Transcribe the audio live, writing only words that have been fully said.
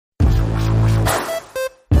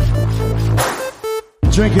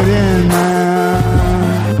Drink it in, man.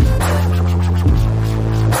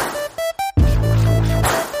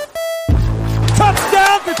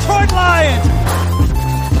 Touchdown, Detroit Lions!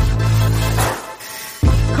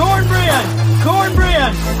 Cornbread!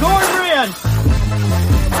 Cornbread! Cornbread!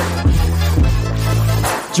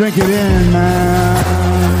 Drink it in, man.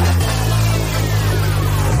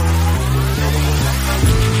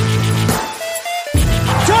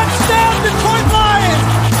 Touchdown, Detroit Lions!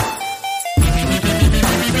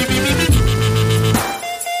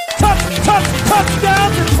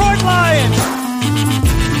 Touchdown, Detroit Lions!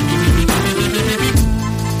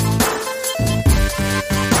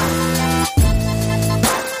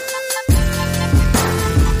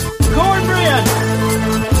 Cornbread!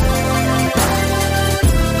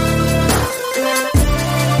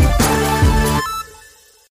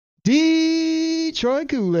 Detroit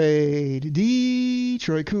Kool-Aid.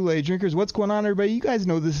 Detroit Kool-Aid drinkers. What's going on, everybody? You guys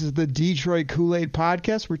know this is the Detroit Kool-Aid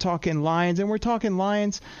podcast. We're talking Lions, and we're talking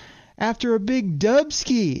Lions after a big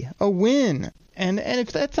dubski, a win. And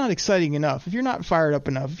if that's not exciting enough, if you're not fired up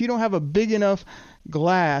enough, if you don't have a big enough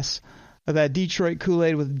glass of that Detroit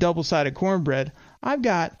Kool-Aid with double-sided cornbread, I've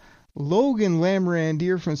got Logan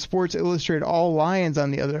Lamorandier from Sports Illustrated All Lions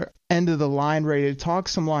on the other end of the line, ready to talk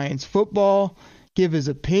some Lions football, give his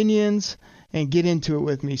opinions, and get into it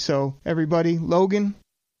with me. So, everybody, Logan,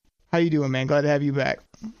 how you doing, man? Glad to have you back.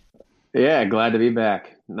 Yeah, glad to be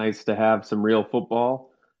back. Nice to have some real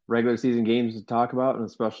football, regular season games to talk about, and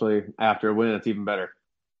especially after a win, it's even better.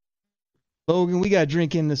 Logan, we got to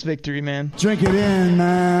drink in this victory, man. Drink it in,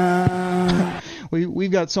 man.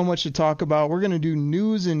 We've got so much to talk about. We're going to do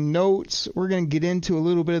news and notes. We're going to get into a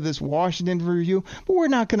little bit of this Washington review, but we're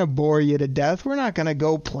not going to bore you to death. We're not going to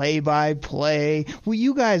go play by play. Well,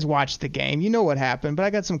 you guys watched the game. You know what happened, but I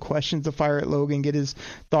got some questions to fire at Logan, get his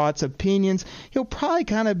thoughts, opinions. He'll probably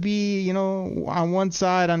kind of be, on one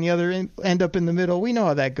side, on the other, end up in the middle. We know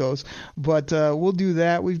how that goes, but we'll do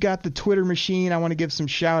that. We've got the Twitter machine. I want to give some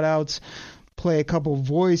shout outs. Play a couple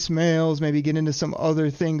voicemails, maybe get into some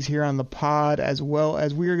other things here on the pod, as well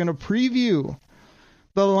as we are going to preview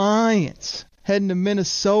the Lions heading to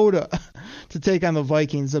Minnesota to take on the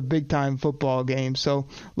Vikings, a big-time football game. So,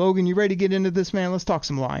 Logan, you ready to get into this, man? Let's talk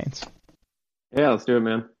some Lions. Yeah, let's do it,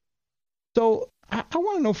 man. So, I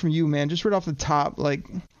want to know from you, man, just right off the top,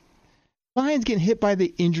 Lions getting hit by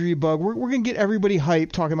the injury bug. We're going to get everybody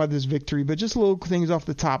hyped talking about this victory, but just little things off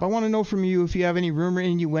the top. I want to know from you if you have any rumor,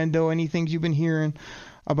 innuendo, any things you've been hearing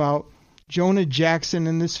about Jonah Jackson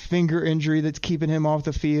and this finger injury that's keeping him off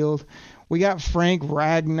the field. We got Frank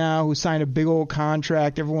Ragnow, who signed a big old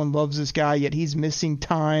contract. Everyone loves this guy, yet he's missing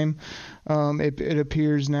time, it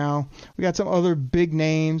appears now. We got some other big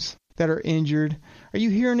names that are injured. Are you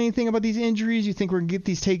hearing anything about these injuries? You think we're going to get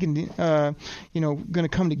these taken, going to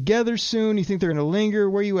come together soon? You think they're going to linger?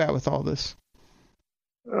 Where are you at with all this?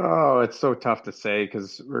 Oh, it's so tough to say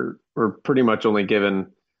because we're pretty much only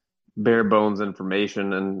given bare bones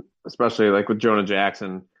information, and especially like with Jonah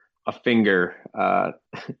Jackson, a finger.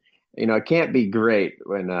 It can't be great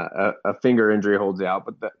when a finger injury holds you out,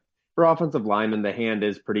 but for offensive linemen, the hand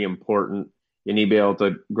is pretty important. You need to be able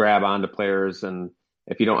to grab onto players, and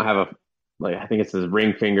if you don't have I think it's his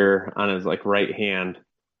ring finger on his right hand.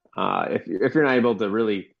 If you're not able to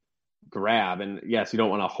really grab, and yes, you don't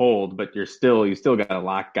want to hold, but you still got to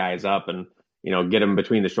lock guys up and get them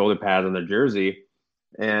between the shoulder pads on their jersey.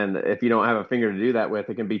 And if you don't have a finger to do that with,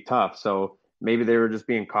 it can be tough. So maybe they were just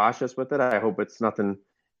being cautious with it. I hope it's nothing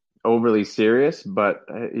overly serious, but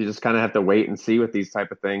you just kind of have to wait and see with these type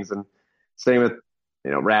of things. And same with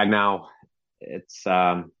Ragnow. It's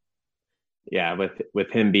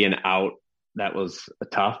with him being out, that was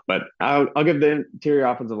tough, but I'll give the interior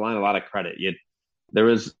offensive line a lot of credit. There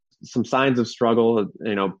was some signs of struggle,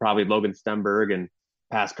 probably Logan Stenberg, and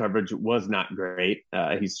pass coverage was not great.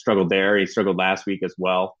 He struggled there. He struggled last week as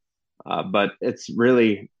well. But it's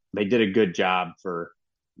really, they did a good job for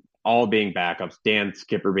all being backups. Dan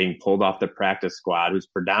Skipper being pulled off the practice squad, who's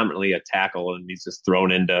predominantly a tackle, and he's just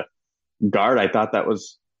thrown into guard. I thought that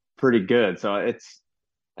was pretty good. So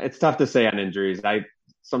it's tough to say on injuries. I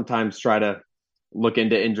sometimes try to look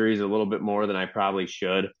into injuries a little bit more than I probably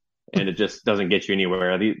should, and it just doesn't get you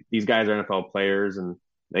anywhere. These guys are NFL players, and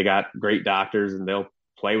they got great doctors, and they'll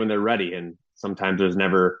play when they're ready. And sometimes there's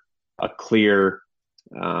never a clear,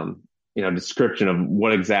 description of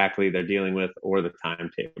what exactly they're dealing with or the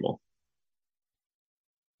timetable.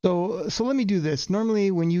 So let me do this. Normally,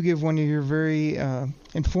 when you give one of your very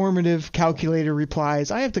informative, calculated replies,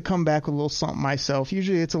 I have to come back with a little something myself.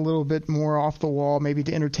 Usually it's a little bit more off the wall, maybe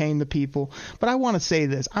to entertain the people. But I want to say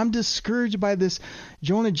this. I'm discouraged by this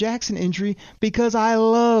Jonah Jackson injury because I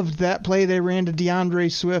loved that play they ran to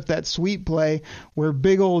DeAndre Swift, that sweep play where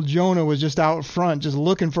big old Jonah was just out front, just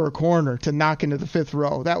looking for a corner to knock into the fifth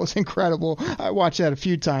row. That was incredible. I watched that a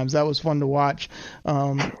few times. That was fun to watch.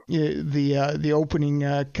 The opening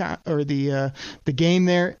the game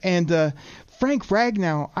there. And Frank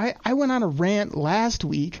Ragnow, I went on a rant last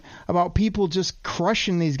week about people just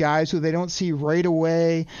crushing these guys who they don't see right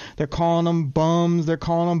away. They're calling them bums. They're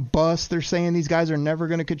calling them busts. They're saying these guys are never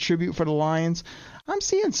going to contribute for the Lions. I'm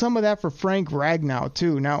seeing some of that for Frank Ragnow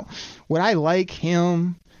too. Now, would I like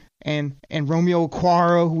him and Romeo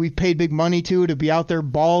Okwara, who we paid big money to be out there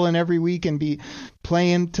balling every week and be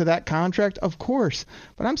playing to that contract? Of course.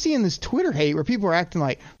 But I'm seeing this Twitter hate where people are acting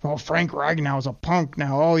like, oh, Frank Ragnow's a punk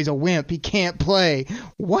now. Oh, he's a wimp. He can't play.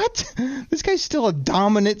 What? This guy's still a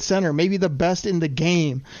dominant center, maybe the best in the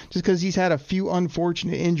game, just because he's had a few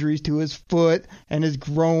unfortunate injuries to his foot and his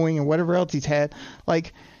growing and whatever else he's had.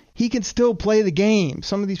 Like, he can still play the game.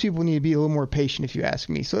 Some of these people need to be a little more patient, if you ask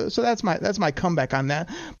me. So that's my comeback on that.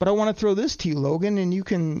 But I want to throw this to you, Logan, and you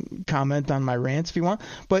can comment on my rants if you want.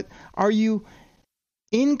 But are you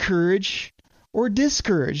encouraged or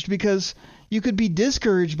discouraged? Because you could be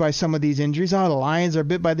discouraged by some of these injuries. Oh, the Lions are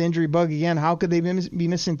bit by the injury bug again. How could they be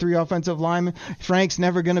missing 3 offensive linemen? Frank's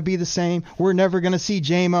never going to be the same. We're never going to see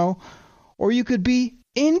J-Mo. Or you could be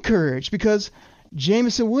encouraged because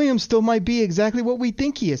Jameson Williams still might be exactly what we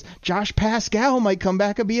think he is. Josh Pascal might come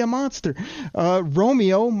back and be a monster.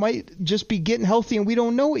 Romeo might just be getting healthy and we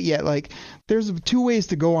don't know it yet. Like, there's 2 ways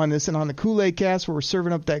to go on this. And on the Kool-Aid cast where we're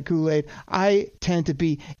serving up that Kool-Aid, I tend to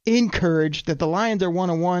be encouraged that the Lions are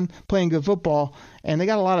 1-1 playing good football. And they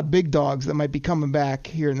got a lot of big dogs that might be coming back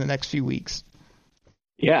here in the next few weeks.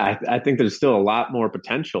 Yeah, I think there's still a lot more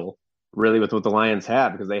potential really with what the Lions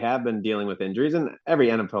have, because they have been dealing with injuries, and every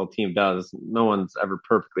NFL team does. No one's ever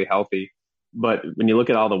perfectly healthy. But when you look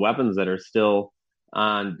at all the weapons that are still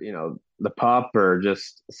on, the PUP or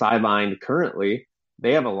just sidelined currently,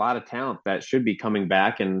 they have a lot of talent that should be coming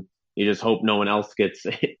back, and you just hope no one else gets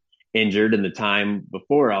injured in the time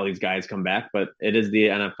before all these guys come back. But it is the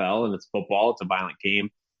NFL and it's football. It's a violent game,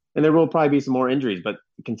 and there will probably be some more injuries. But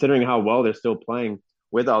considering how well they're still playing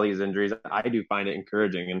with all these injuries, I do find it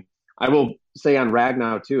encouraging. And I will say on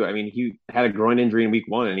Ragnow too. I mean, he had a groin injury in week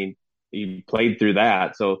 1 and he played through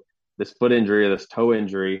that. So this foot injury or this toe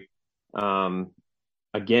injury, again,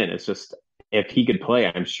 it's just, if he could play,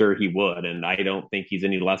 I'm sure he would. And I don't think he's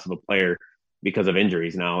any less of a player because of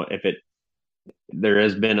injuries. Now, there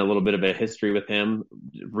has been a little bit of a history with him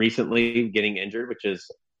recently getting injured, which is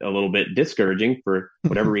a little bit discouraging for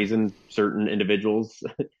whatever reason. Certain individuals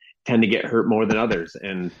tend to get hurt more than others.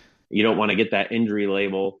 And you don't want to get that injury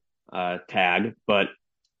label tag, but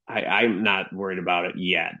I'm not worried about it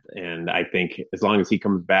yet. And I think as long as he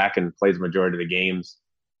comes back and plays the majority of the games,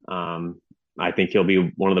 I think he'll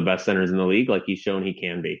be one of the best centers in the league, like he's shown he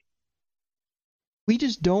can be. We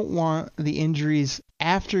just don't want the injuries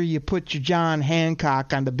after you put your John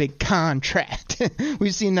Hancock on the big contract.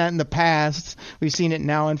 We've seen that in the past. We've seen it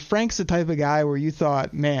now. And Frank's the type of guy where you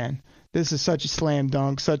thought, man, this is such a slam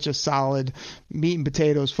dunk, such a solid meat and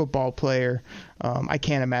potatoes football player. I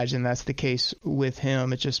can't imagine that's the case with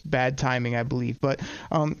him. It's just bad timing, I believe. But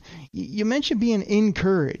you mentioned being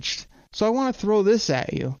encouraged. So I want to throw this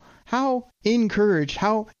at you. How encouraged,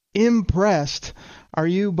 how impressed are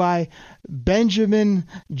you by Benjamin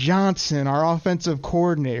Johnson, our offensive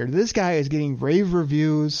coordinator? This guy is getting rave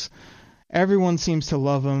reviews. Everyone seems to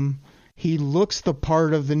love him. He looks the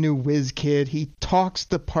part of the new whiz kid. He talks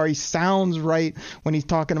the part. He sounds right when he's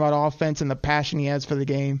talking about offense and the passion he has for the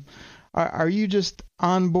game. Are you just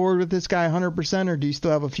on board with this guy 100%, or do you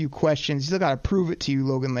still have a few questions? You still got to prove it to you,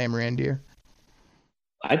 Logan Lamrandier.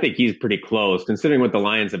 I think he's pretty close, considering what the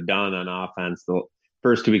Lions have done on offense the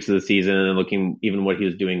first 2 weeks of the season, and then looking even what he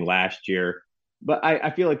was doing last year. But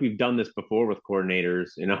I feel like we've done this before with coordinators,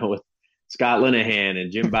 with Scott Linehan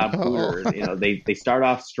and Jim Bob Cooter. They start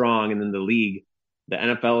off strong, and then the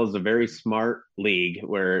NFL is a very smart league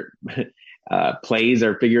where plays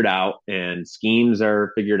are figured out and schemes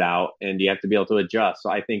are figured out, and you have to be able to adjust.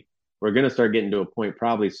 So I think we're going to start getting to a point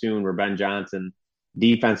probably soon where Ben Johnson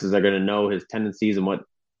defenses are going to know his tendencies and what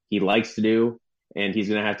he likes to do, and he's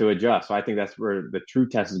going to have to adjust. So I think that's where the true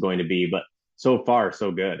test is going to be. But so far,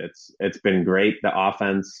 so good. It's been great. The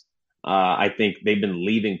offense, I think they've been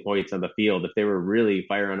leaving points on the field. If they were really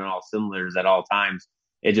firing on all cylinders at all times,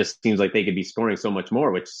 it just seems like they could be scoring so much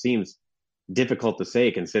more, which seems difficult to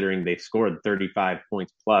say considering they've scored 35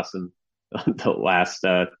 points plus in the last,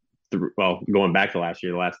 going back to last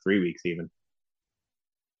year, the last 3 weeks even.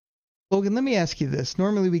 Logan, let me ask you this.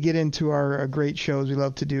 Normally we get into our great shows we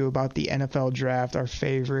love to do about the NFL draft, our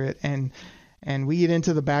favorite, and we get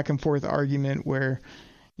into the back and forth argument where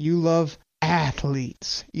you love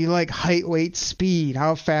athletes. You like height, weight, speed,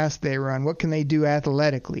 how fast they run, what can they do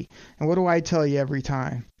athletically. And what do I tell you every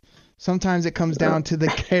time? Sometimes it comes down to the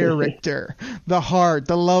character, the heart,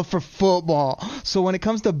 the love for football. So when it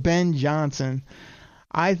comes to Ben Johnson,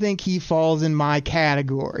 I think he falls in my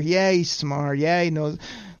category. Yeah, he's smart. Yeah, he knows.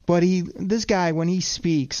 But this guy, when he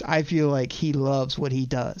speaks, I feel like he loves what he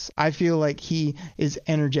does. I feel like he is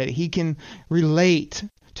energetic. He can relate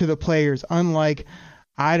to the players, unlike,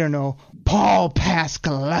 I don't know, Paul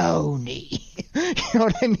Pasqualoni. You know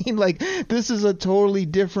what I mean? Like, this is a totally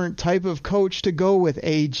different type of coach to go with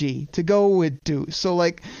AG, to go with Deuce. So,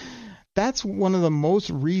 like, that's one of the most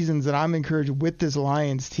reasons that I'm encouraged with this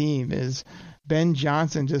Lions team is Ben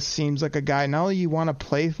Johnson just seems like a guy not only you want to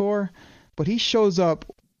play for, but he shows up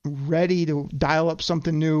ready to dial up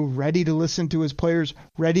something new, ready to listen to his players,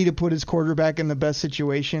 ready to put his quarterback in the best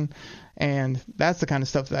situation. And that's the kind of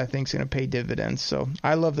stuff that I think is going to pay dividends. So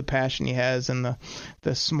I love the passion he has and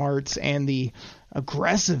the smarts and the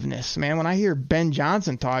aggressiveness. Man, when I hear Ben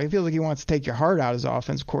Johnson talk, I feel like he wants to take your heart out as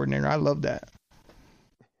offensive coordinator. I love that.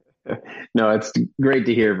 No, it's great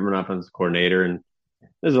to hear from an offensive coordinator. And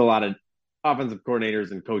there's a lot of offensive coordinators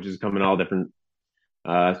and coaches come in all different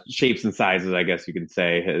shapes and sizes, I guess you could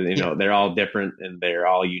say. You know, they're all different and they're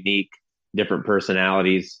all unique, different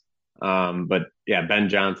personalities. But yeah, Ben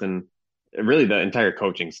Johnson, really the entire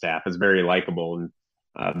coaching staff is very likable.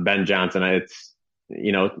 And Ben Johnson, it's,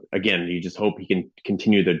 you know, again, you just hope he can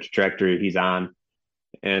continue the trajectory he's on.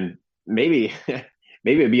 And maybe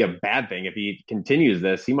it'd be a bad thing if he continues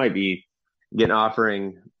this. He might be getting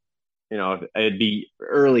offering, you know, it'd be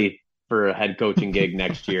early for a head coaching gig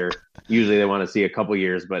next year. Usually they want to see a couple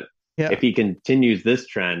years, but if he continues this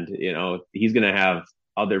trend, you know, he's going to have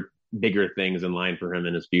other bigger things in line for him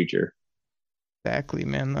in his future. Exactly,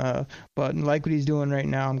 man. But like what he's doing right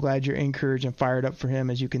now, I'm glad you're encouraged and fired up for him,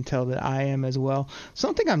 as you can tell that I am as well.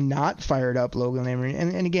 Something I'm not fired up, Logan Lamory.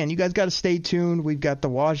 And again, you guys got to stay tuned. We've got the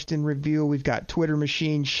Washington Review. We've got Twitter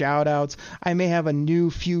Machine shout outs. I may have a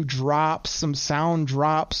new few drops, some sound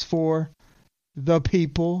drops for the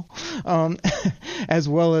people, as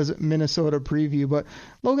well as Minnesota preview. But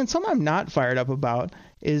Logan, something I'm not fired up about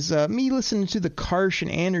is me listening to the Karsch and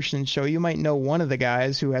Anderson show. You might know one of the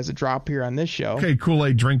guys who has a drop here on this show. Okay,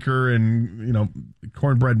 Kool-Aid drinker and, you know,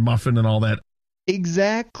 cornbread muffin and all that.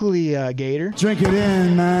 Exactly, Gator. Drink it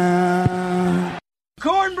in, man.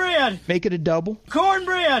 Cornbread! Make it a double.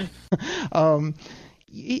 Cornbread!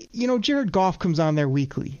 You know, Jared Goff comes on there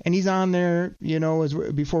weekly, and he's on there, you know,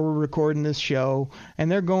 before we're recording this show,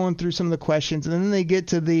 and they're going through some of the questions, and then they get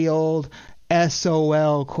to the old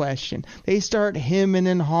SOL question. They start hemming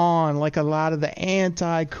and hawing like a lot of the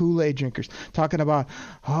anti-Kool-Aid drinkers, talking about,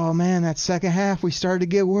 oh man, that second half we started to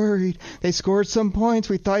get worried. They scored some points.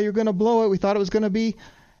 We thought you were going to blow it. We thought it was going to be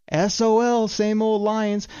SOL, same old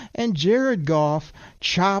Lions. And Jared Goff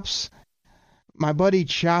my buddy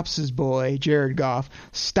Chops' boy, Jared Goff,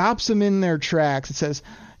 stops him in their tracks and says,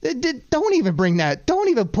 don't even bring that. Don't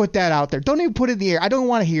even put that out there. Don't even put it in the air. I don't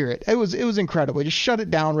want to hear it. It was incredible. Just shut it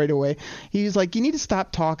down right away. He's like, you need to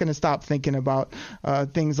stop talking and stop thinking about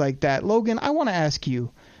things like that. Logan, I want to ask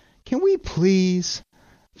you, can we please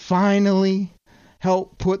finally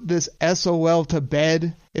help put this SOL to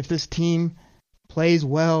bed if this team plays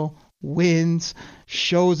well, wins,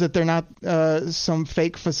 shows that they're not some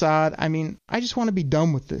fake facade? I mean, I just want to be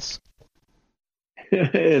done with this.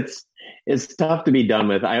 It's tough to be done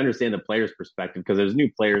with. I understand the players' perspective because there's new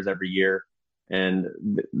players every year, and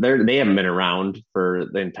they haven't been around for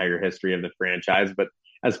the entire history of the franchise. But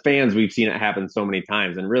as fans, we've seen it happen so many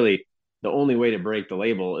times. And really, the only way to break the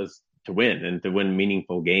label is to win and to win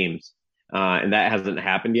meaningful games. And that hasn't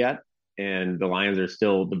happened yet. And the Lions are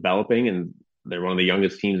still developing, and they're one of the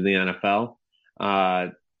youngest teams in the NFL,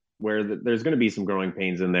 where there's going to be some growing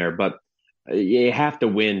pains in there. But you have to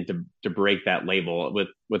win to break that label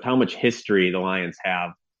with how much history the Lions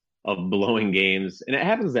have of blowing games. And it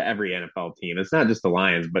happens to every NFL team. It's not just the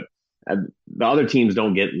Lions, but the other teams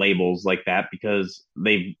don't get labels like that because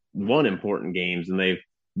they've won important games and they've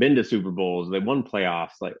been to Super Bowls. They've won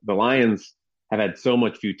playoffs. Like the Lions have had so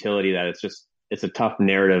much futility that it's a tough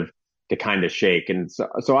narrative to kind of shake. And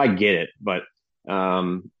so I get it, but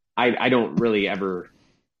I don't really ever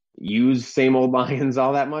use same old Lions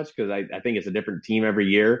all that much because I think it's a different team every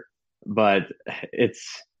year. But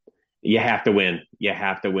you have to win. You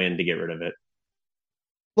have to win to get rid of it.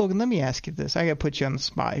 Logan, let me ask you this. I got to put you on the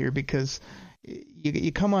spot here because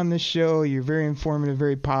you come on this show, you're very informative,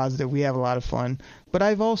 very positive. We have a lot of fun. But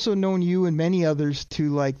I've also known you and many others to,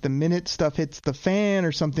 like, the minute stuff hits the fan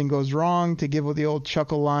or something goes wrong, to give the old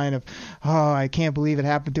chuckle line of, oh, I can't believe it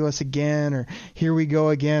happened to us again, or here we go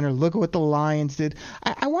again, or look at what the Lions did.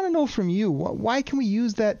 I want to know from you, why can we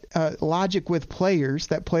use that logic with players,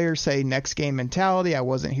 that players say next game mentality, I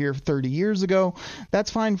wasn't here 30 years ago.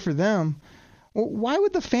 That's fine for them. Well, why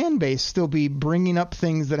would the fan base still be bringing up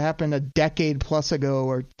things that happened a decade plus ago,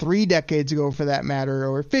 or 3 decades ago for that matter,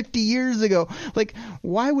 or 50 years ago? Like,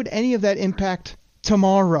 why would any of that impact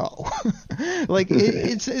tomorrow? Like,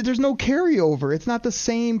 there's no carryover. It's not the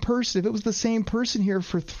same person. If it was the same person here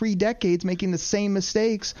for 3 decades making the same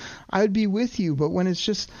mistakes, I would be with you. But when it's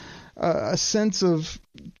just a sense of,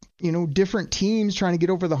 different teams trying to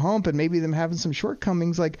get over the hump and maybe them having some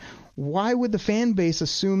shortcomings, like, why would the fan base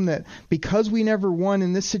assume that because we never won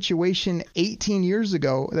in this situation 18 years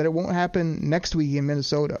ago that it won't happen next week in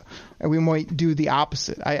Minnesota and we might do the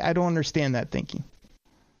opposite? I don't understand that thinking.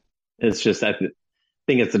 It's just, I think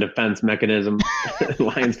it's a defense mechanism.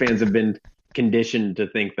 Lions fans have been conditioned to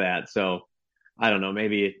think that. So I don't know,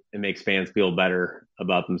 maybe it makes fans feel better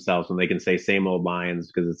about themselves when they can say same old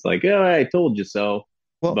Lions, because it's like, oh, I told you so.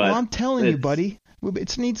 Well, I'm telling you, buddy,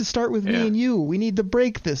 it needs to start with me and you. We need to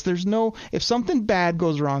break this. If something bad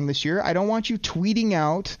goes wrong this year, I don't want you tweeting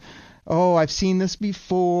out, oh, I've seen this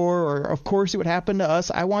before, or of course it would happen to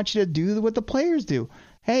us. I want you to do what the players do.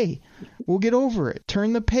 Hey, we'll get over it.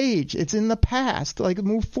 Turn the page. It's in the past. Like,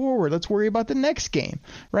 move forward. Let's worry about the next game,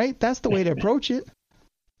 right? That's the way to approach it.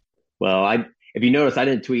 Well, if you notice, I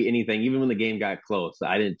didn't tweet anything, even when the game got close.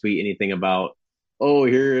 I didn't tweet anything about, oh,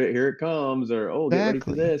 here it comes, or oh, get ready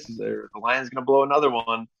for this, or the Lions going to blow another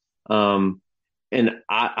one. And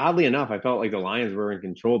oddly enough, I felt like the Lions were in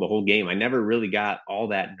control the whole game. I never really got all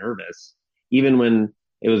that nervous, even when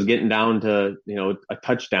it was getting down to a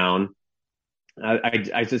touchdown.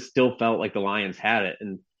 I just still felt like the Lions had it,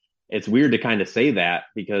 and it's weird to kind of say that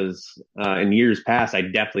because in years past I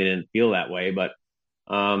definitely didn't feel that way, but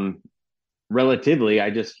relatively, I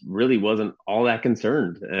just really wasn't all that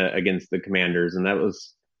concerned against the Commanders, and that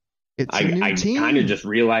was I kind of just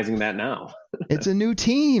realizing that now. It's a new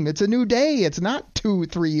team. It's a new day. It's not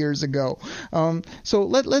 2-3 years ago. So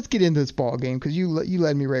let's get into this ball game, because you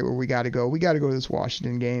led me right where we got to go. We got to go to this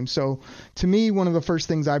Washington game. So to me, one of the first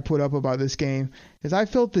things I put up about this game is I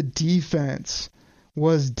felt the defense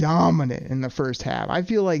was dominant in the first half. I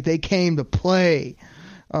feel like they came to play.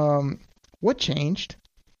 What changed?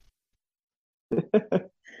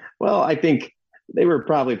 Well, I think they were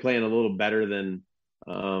probably playing a little better than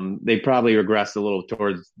they probably regressed a little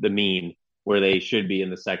towards the mean where they should be in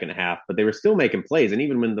the second half, but they were still making plays. And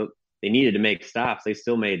even when they needed to make stops, they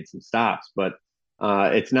still made some stops. But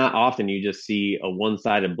it's not often you just see a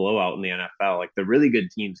one-sided blowout in the NFL. Like, the really good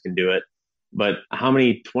teams can do it, but how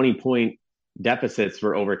many 20-point deficits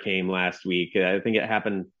were overcame last week? I think it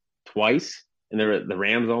happened twice, and the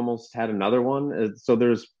Rams almost had another one. So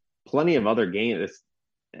there's plenty of other games.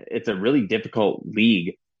 It's a really difficult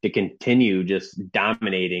league to continue just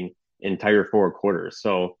dominating entire 4 quarters.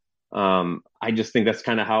 So I just think that's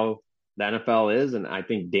kind of how the NFL is. And I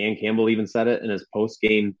think Dan Campbell even said it in his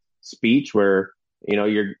post-game speech where,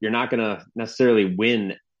 you're not going to necessarily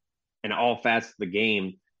win in all facets of the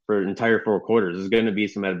game for entire 4 quarters. There's going to be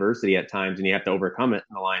some adversity at times, and you have to overcome it.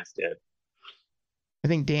 And the Lions did. I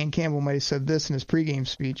think Dan Campbell might have said this in his pregame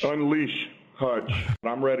speech. Unleash Hutch.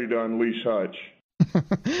 I'm ready to unleash Hutch.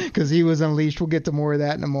 Because he was unleashed. We'll get to more of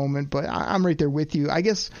that in a moment, but I'm right there with you. I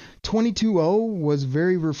guess 22-0 was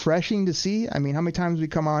very refreshing to see. I mean, how many times we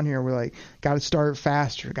come on here, we're like, got to start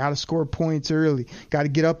faster, got to score points early, got to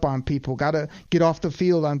get up on people, got to get off the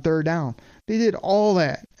field on third down. They did all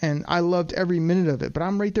that, and I loved every minute of it, but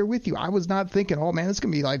I'm right there with you. I was not thinking, oh, man, it's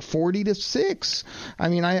going to be like 40-6. I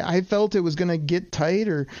mean, I felt it was going to get tight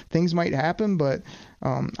or things might happen, but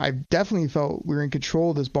I definitely felt we were in control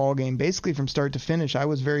of this ball game, basically from start to finish. I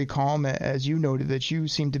was very calm, as you noted that you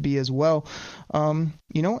seem to be as well.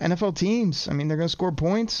 NFL teams, I mean, they're going to score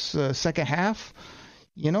points second half.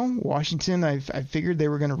 Washington, I figured they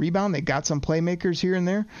were going to rebound. They got some playmakers here and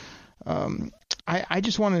there. I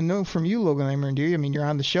just want to know from you, Logan Amerandier. I mean, you're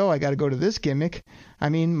on the show. I got to go to this gimmick. I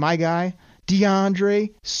mean, my guy,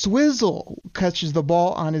 DeAndre Swizzle, catches the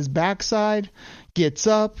ball on his backside, gets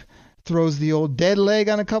up, throws the old dead leg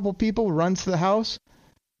on a couple people, runs to the house.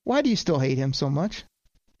 Why do you still hate him so much?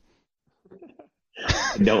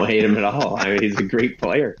 I don't hate him at all. I mean, he's a great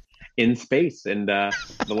player in space. And the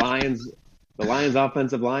Lions, the Lions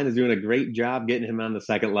offensive line is doing a great job getting him on the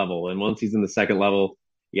second level. And once he's in the second level,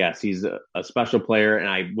 yes, he's a special player. And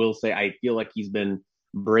I will say, I feel like he's been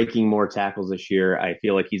breaking more tackles this year. I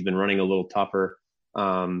feel like he's been running a little tougher.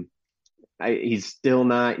 He's still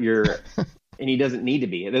not your, and he doesn't need to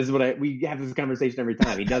be. This is what we have this conversation every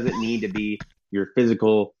time. He doesn't need to be your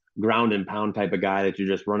physical ground and pound type of guy that you're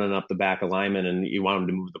just running up the back of linemen and you want him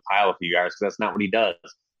to move the pile a few yards, because that's not what he does.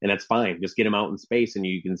 And that's fine. Just get him out in space and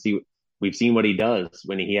you can see, we've seen what he does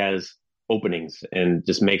when he has openings and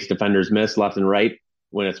just makes defenders miss left and right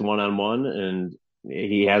when it's one-on-one. And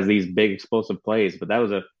he has these big explosive plays, but that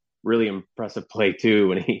was a really impressive play too.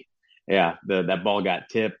 When that ball got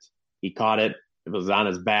tipped, he caught it. It was on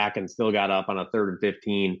his back and still got up on a 3rd and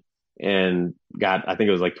 15 and got, I think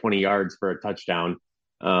it was like 20 yards for a touchdown.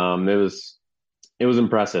 It was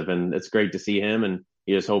impressive, and it's great to see him. And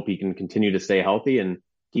you just hope he can continue to stay healthy and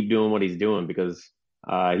keep doing what he's doing, because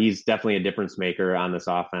he's definitely a difference maker on this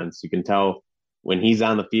offense. You can tell when he's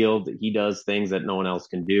on the field, he does things that no one else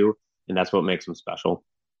can do, and that's what makes him special.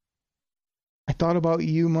 I thought about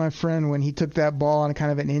you, my friend, when he took that ball on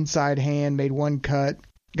kind of an inside hand, made one cut,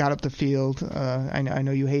 got up the field. I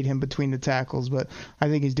know you hate him between the tackles, but I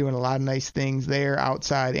think he's doing a lot of nice things there,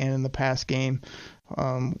 outside and in the pass game.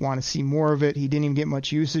 Want to see more of it. He didn't even get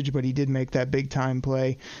much usage, but he did make that big time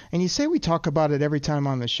play. And you say we talk about it every time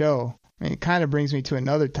on the show. And it kind of brings me to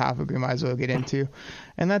another topic we might as well get into.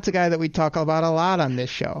 And that's a guy that we talk about a lot on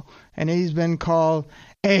this show. And he's been called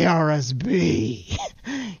ARSB.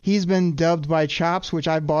 He's been dubbed by Chops, which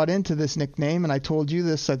I bought into this nickname, and I told you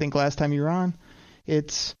this, I think, last time you were on.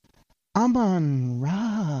 It's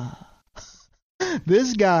Amon-Ra.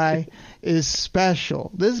 This guy is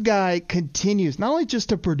special. This guy continues not only just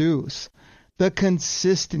to produce, the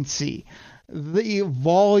consistency, the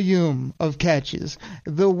volume of catches,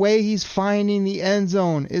 the way he's finding the end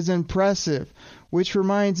zone is impressive, which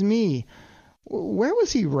reminds me, where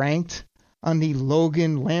was he ranked on the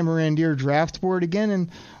Logan Lamorandier draft board again?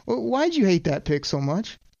 And why'd you hate that pick so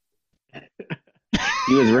much?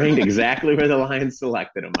 He was ranked exactly where the Lions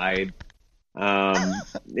selected him.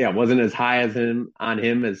 Wasn't as high as him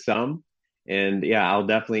as some. And I'll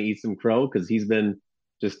definitely eat some crow, because he's been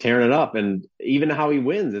just tearing it up. And even how he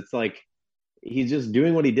wins, it's like he's just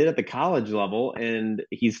doing what he did at the college level, and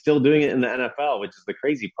he's still doing it in the NFL, which is the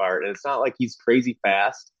crazy part. And it's not like he's crazy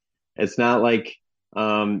fast. It's not like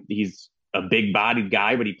he's a big bodied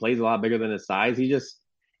guy, but he plays a lot bigger than his size. He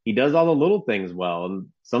does all the little things well. And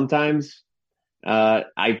sometimes I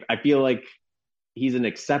feel like he's an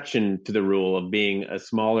exception to the rule of being a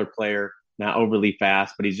smaller player, not overly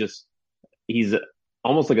fast, but he's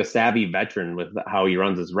almost like a savvy veteran with how he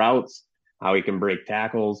runs his routes, how he can break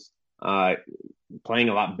tackles, playing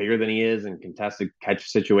a lot bigger than he is in contested catch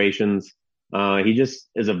situations. He just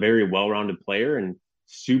is a very well-rounded player and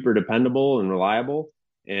super dependable and reliable.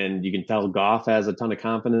 And you can tell Goff has a ton of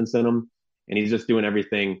confidence in him, and he's just doing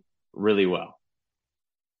everything really well.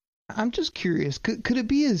 I'm just curious, could it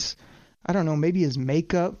be his, I don't know, maybe his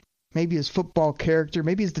makeup, maybe his football character,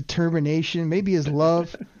 maybe his determination, maybe his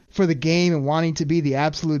love for the game and wanting to be the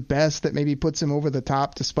absolute best that maybe puts him over the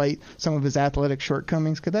top despite some of his athletic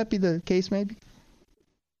shortcomings? Could that be the case maybe?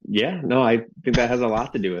 Yeah, no, I think that has a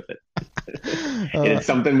lot to do with it. It's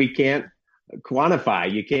something we can't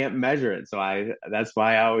quantify. You can't measure it. So that's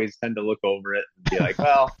why I always tend to look over it and be like,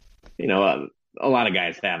 well, a lot of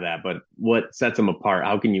guys have that, but what sets them apart?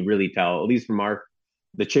 How can you really tell, at least from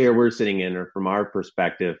the chair we're sitting in, or from our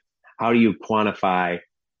perspective, how do you quantify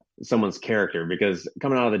someone's character? Because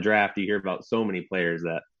coming out of the draft, you hear about so many players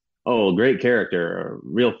that, great character, or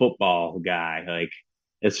real football guy. Like,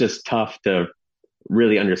 it's just tough to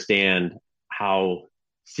really understand how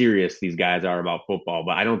serious these guys are about football.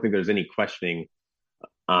 But I don't think there's any questioning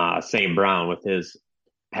St. Brown with his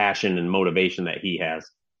passion and motivation that he has.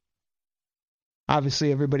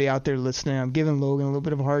 Obviously, everybody out there listening, I'm giving Logan a little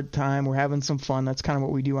bit of a hard time. We're having some fun. That's kind of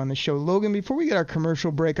what we do on the show. Logan, before we get our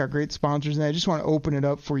commercial break, our great sponsors, and I just want to open it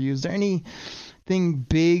up for you. Is there anything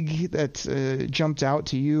big that jumped out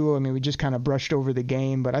to you? I mean, we just kind of brushed over the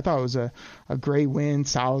game, but I thought it was a great win,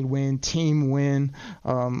 solid win, team win.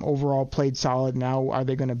 Overall played solid. Now, are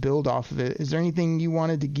they going to build off of it? Is there anything you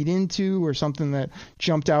wanted to get into, or something that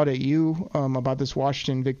jumped out at you about this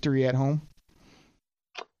Washington victory at home?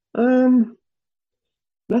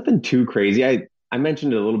 Nothing too crazy. I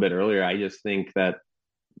mentioned it a little bit earlier. I just think that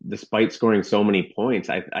despite scoring so many points,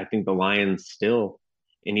 I think the Lions still,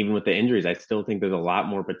 and even with the injuries, I still think there's a lot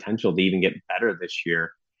more potential to even get better this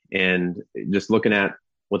year. And just looking at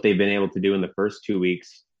what they've been able to do in the first 2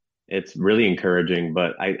 weeks, it's really encouraging.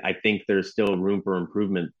 But I think there's still room for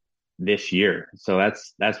improvement this year. So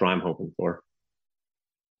that's what I'm hoping for.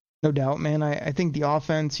 No doubt, man. I think the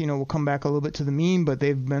offense, will come back a little bit to the mean, but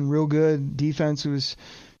they've been real good. Defense was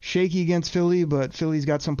shaky against Philly, but Philly's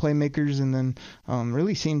got some playmakers, and then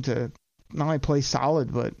really seemed to not only play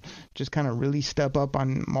solid, but just kind of really step up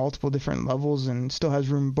on multiple different levels, and still has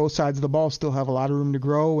room. Both sides of the ball still have a lot of room to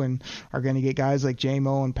grow, and are going to get guys like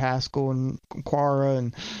J-Mo and Pascal and Quara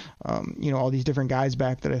and all these different guys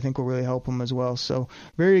back that I think will really help them as well. So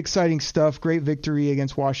very exciting stuff. Great victory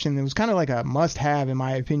against Washington. It was kind of like a must-have in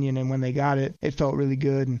my opinion, and when they got it, it felt really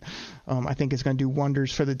good. And I think it's going to do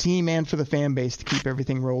wonders for the team and for the fan base to keep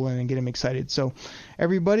everything rolling and get them excited. So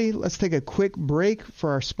everybody, let's take a quick break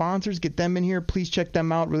for our sponsors. Get them in here. Please check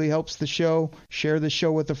them out. Really helps the show. Share the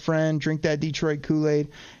show with a friend. Drink that Detroit Kool-Aid.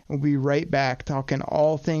 We'll be right back talking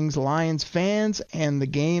all things Lions fans and the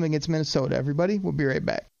game against Minnesota. Everybody, we'll be right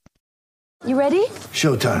back. You ready?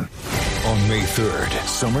 Showtime. On May 3rd,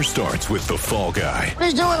 summer starts with The Fall Guy.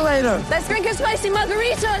 Let's do it later. Let's drink a spicy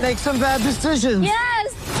margarita. Make some bad decisions.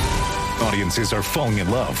 Yes! Audiences are falling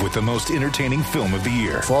in love with the most entertaining film of the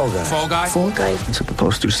year. Fall Guy. Fall Guy? Fall guy. That's what the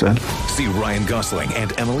poster said. See Ryan Gosling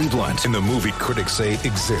and Emily Blunt in the movie critics say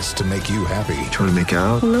exists to make you happy. Trying to make it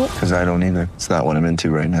out? Nope. Because I don't either. It's not what I'm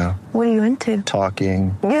into right now. What are you into?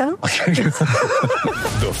 Talking. Yeah.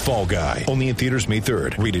 The Fall Guy. Only in theaters May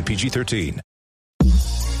 3rd. Rated PG-13.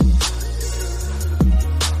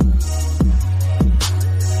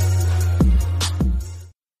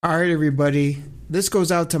 All right, everybody. This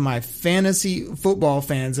goes out to my fantasy football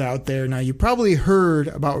fans out there. Now, you probably heard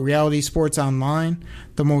about Reality Sports Online,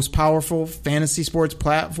 the most powerful fantasy sports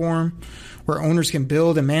platform where owners can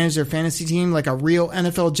build and manage their fantasy team like a real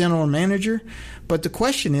NFL general manager. But the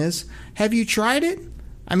question is, have you tried it?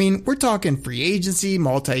 I mean, we're talking free agency,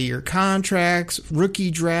 multi-year contracts,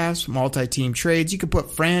 rookie drafts, multi-team trades. You can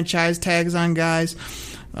put franchise tags on guys.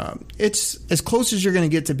 It's as close as you're going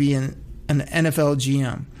to get to being an NFL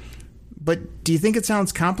GM. But do you think it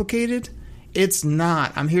sounds complicated? It's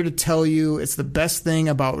not. I'm here to tell you it's the best thing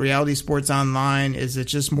about Reality Sports Online is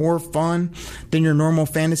it's just more fun than your normal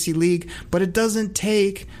fantasy league, but it doesn't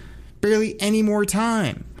take barely any more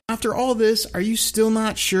time. After all this, are you still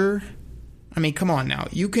not sure? I mean, come on now.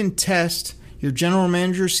 You can test your general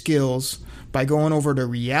manager skills by going over to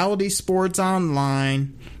Reality Sports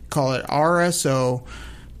Online, call it RSO.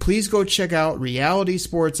 Please go check out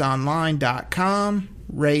realitysportsonline.com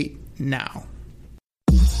right now.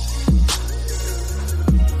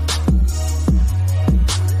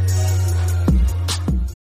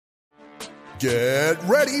 Get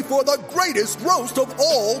ready for the greatest roast of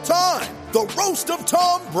all time, the Roast of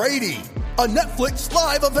Tom Brady, a Netflix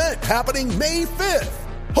live event happening May 5th.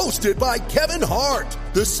 Hosted by Kevin Hart,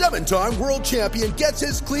 the 7-time world champion gets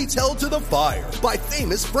his cleats held to the fire by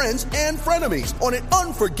famous friends and frenemies on an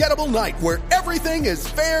unforgettable night where everything is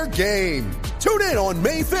fair game. Tune in on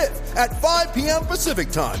May 5th at 5 p.m. Pacific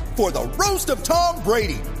time for the Roast of Tom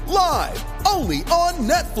Brady, live only on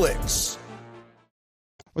Netflix.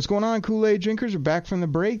 What's going on, Kool-Aid drinkers? We're back from the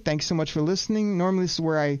break. Thanks so much for listening. Normally this is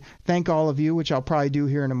where I thank all of you, which I'll probably do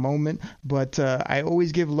here in a moment. But I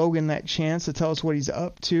always give Logan that chance to tell us what he's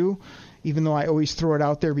up to, even though I always throw it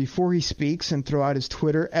out there before he speaks and throw out his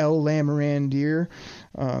Twitter, L. Lamorandier.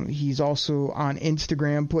 He's also on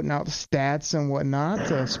Instagram putting out the stats and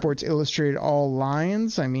whatnot. Sports Illustrated All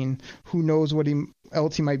Lions. I mean, who knows what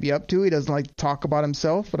else he might be up to. He doesn't like to talk about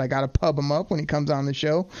himself, but I got to pub him up when he comes on the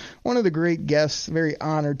show. One of the great guests. Very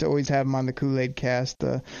honored to always have him on the Kool-Aid Cast.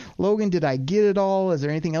 Logan, did I get it all? Is there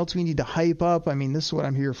anything else we need to hype up? I mean, this is what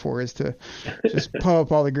I'm here for, is to just pub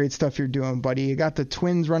up all the great stuff you're doing, buddy. You got the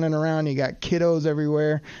twins running around. You got kiddos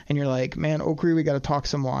everywhere. And you're like, man, Oakrey, we got to talk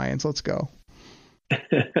some Lions. Let's go.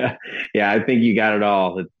 Yeah, I think you got it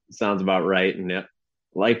all. It sounds about right. And yep,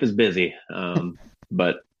 life is busy,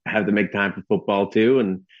 but I have to make time for football too.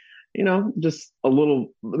 And, just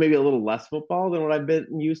maybe a little less football than what I've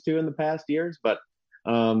been used to in the past years, but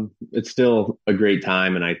it's still a great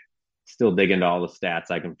time. And I still dig into all the stats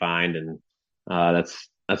I can find. And that's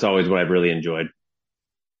always what I've really enjoyed.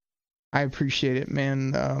 I appreciate it,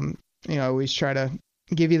 man. I always try to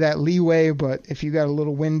give you that leeway, but if you got a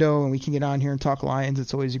little window and we can get on here and talk Lions,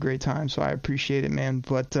 it's always a great time. So I appreciate it, man.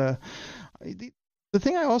 But the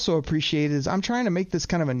thing I also appreciate is I'm trying to make this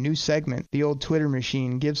kind of a new segment, the old Twitter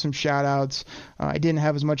machine, give some shout outs. I didn't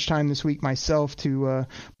have as much time this week myself to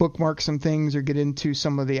bookmark some things or get into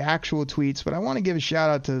some of the actual tweets, but I want to give a shout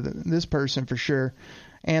out to this person for sure.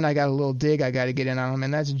 And I got a little dig I got to get in on him,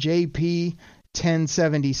 and that's JP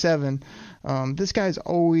 1077. This guy's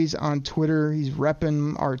always on Twitter. He's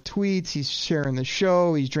repping our tweets. He's sharing the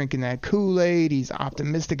show. He's drinking that Kool-Aid. He's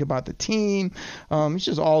optimistic about the team. He's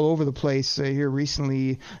just all over the place here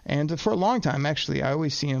recently, and for a long time, actually. I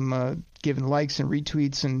always see him giving likes and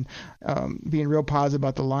retweets and being real positive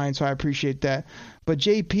about the Lions, so I appreciate that. But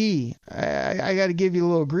JP, I got to give you a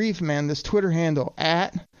little grief, man. This Twitter handle,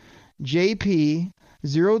 at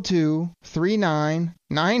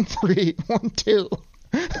JP02399312.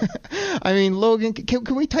 I mean, Logan,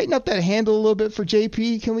 can we tighten up that handle a little bit for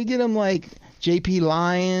JP? Can we get him like JP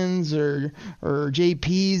Lions or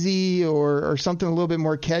JPZ or something a little bit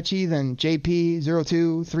more catchy than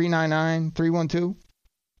JP023993112?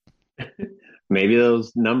 Maybe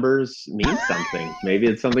those numbers mean something. Maybe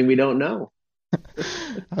it's something we don't know.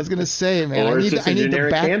 I was gonna say, man, or I need it's just I a need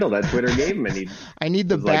generic the handle that Twitter gave him, and I need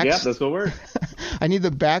the like, yeah, this will work. I need the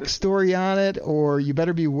backstory on it, or you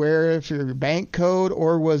better beware if your bank code,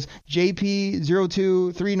 or was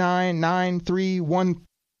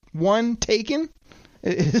JP0239931 taken?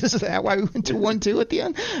 Is that why we went to 1-2 at the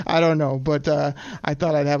end? I don't know, but I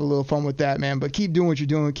thought I'd have a little fun with that, man. But keep doing what you're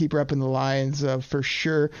doing. Keep repping the Lions for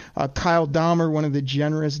sure. Kyle Dahmer, one of the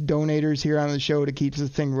generous donators here on the show to keep the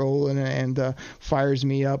thing rolling and fires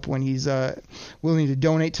me up when he's willing to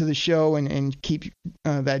donate to the show and keep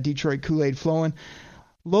that Detroit Kool-Aid flowing.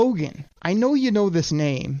 Logan, I know you know this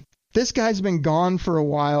name. This guy's been gone for a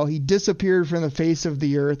while. He disappeared from the face of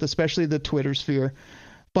the earth, especially the Twitter sphere.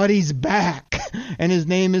 But he's back, and his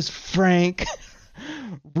name is Frank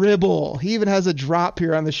Ribble. He even has a drop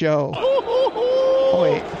here on the show. Oh,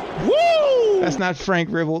 wait. Woo! That's not Frank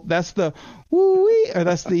Ribble. That's the woo-wee, or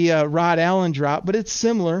that's the Rod Allen drop, but it's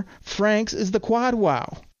similar. Frank's is the quad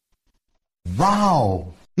wow.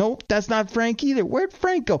 Wow. Nope, that's not Frank either. Where'd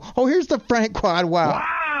Frank go? Oh, here's the Frank quad wow.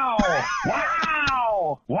 Wow.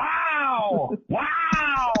 Wow. Wow.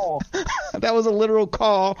 Wow. That was a literal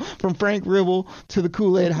call from Frank Ribble to the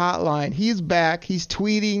Kool-Aid hotline. He's back. He's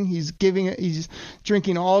tweeting. He's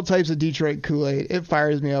drinking all types of Detroit Kool-Aid. It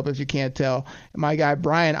fires me up if you can't tell. My guy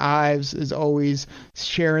Brian Ives is always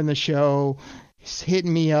sharing the show. He's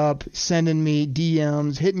hitting me up, sending me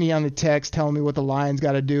DMs, hitting me on the text, telling me what the Lions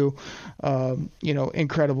got to do.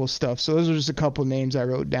 Incredible stuff. So those are just a couple names I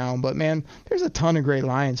wrote down. But, man, there's a ton of great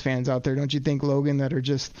Lions fans out there, don't you think, Logan, that are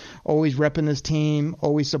just always repping this team,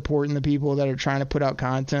 always supporting the people that are trying to put out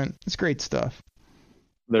content. It's great stuff.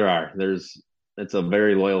 There are. It's a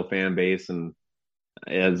very loyal fan base. And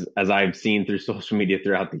as I've seen through social media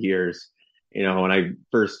throughout the years, when I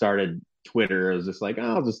first started Twitter, I was just like,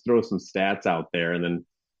 I'll just throw some stats out there. And then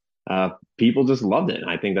people just loved it.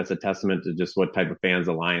 And I think that's a testament to just what type of fans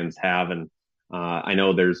the Lions have. And I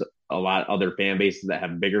know there's a lot of other fan bases that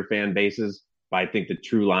have bigger fan bases, but I think the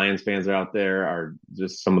true Lions fans are out there are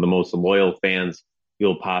just some of the most loyal fans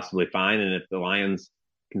you'll possibly find. And if the Lions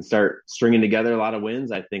can start stringing together a lot of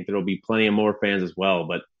wins, I think there'll be plenty of more fans as well.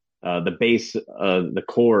 But the base, the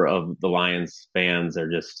core of the Lions fans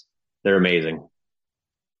they're amazing.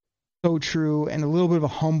 So true, and a little bit of a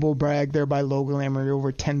humble brag there by Logan Lammer,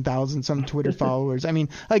 over 10,000 some Twitter followers. I mean,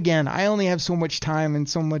 again, I only have so much time and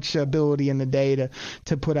so much ability in the day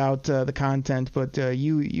to put out the content, but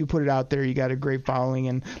you put it out there. You got a great following,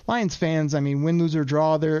 and Lions fans, I mean, win, lose, or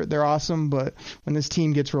draw, they're awesome, but when this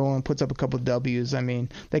team gets rolling and puts up a couple of W's, I mean,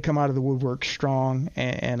 they come out of the woodwork strong,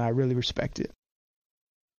 and I really respect it.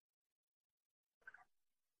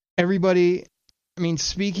 Everybody, I mean,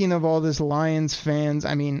 speaking of all this Lions fans,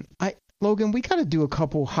 I mean, Logan, we got to do a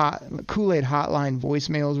couple Kool-Aid hotline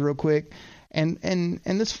voicemails real quick. And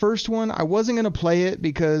this first one, I wasn't going to play it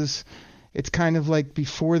because it's kind of like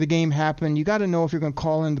before the game happened. You got to know if you're going to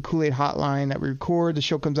call in the Kool-Aid hotline that we record. The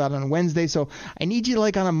show comes out on a Wednesday. So I need you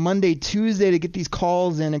on a Monday, Tuesday to get these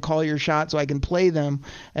calls in and call your shot so I can play them.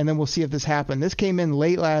 And then we'll see if this happened. This came in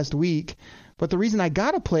late last week. But the reason I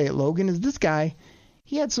got to play it, Logan, is this guy,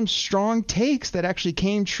 he had some strong takes that actually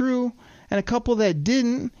came true and a couple that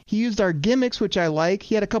didn't. He used our gimmicks, which I like.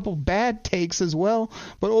 He had a couple bad takes as well.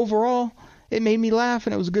 But overall, it made me laugh,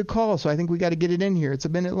 and it was a good call. So I think we got to get it in here. It's a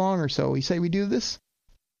minute long or so. You say we do this?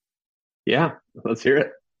 Yeah, let's hear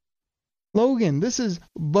it. Logan, this is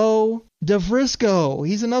Bo DeFrisco.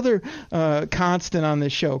 He's another constant on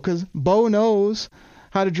this show because Bo knows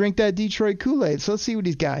how to drink that Detroit Kool-Aid. So let's see what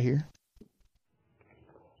he's got here.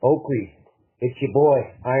 Oakley. It's your boy,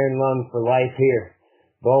 Iron Lung for life here.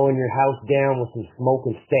 Blowing your house down with some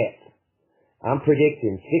smoking stats. I'm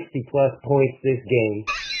predicting 60-plus points this game.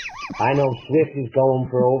 I know Swift is going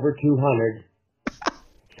for over 200.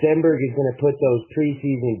 Stenberg is going to put those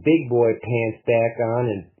preseason big boy pants back on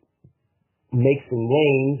and make some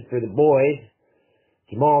lanes for the boys.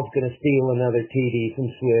 Small's going to steal another TD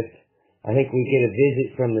from Swift. I think we get a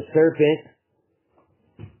visit from the Serpent.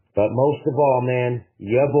 But most of all, man,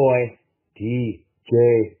 your boy,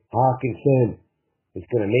 T.J. Hawkinson, is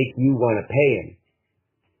going to make you want to pay him.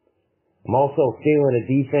 I'm also feeling a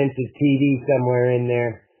defensive TD somewhere in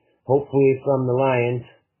there, hopefully from the Lions.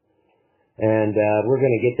 And we're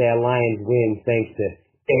going to get that Lions win thanks to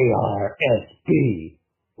ARSB,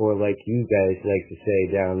 or like you guys like to say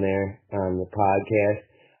down there on the podcast,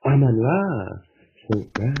 Amon-Ra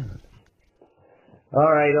St. Brown.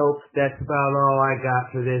 All right, Oaks, that's about all I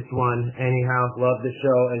got for this one. Anyhow, love the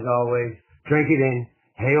show as always. Drink it in,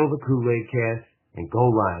 hail the Kool-Aid Cast, and go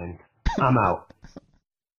Lions. I'm out.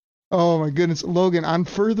 Oh my goodness, Logan, on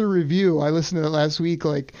further review, I listened to it last week,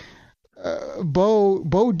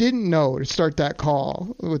 Bo didn't know to start that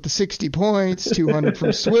call with the 60 points, 200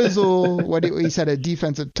 from Swizzle. He said a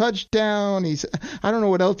defensive touchdown. I don't know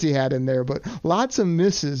what else he had in there, but lots of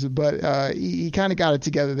misses. But he kind of got it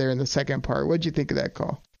together there in the second part. What'd you think of that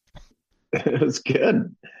call? It was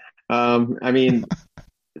good. I mean,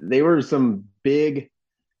 those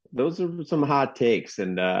are some hot takes,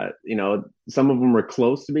 and some of them were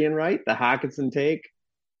close to being right. The Hawkinson take,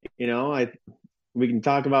 we can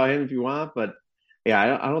talk about him if you want, but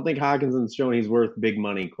yeah, I don't think Hawkinson's shown he's worth big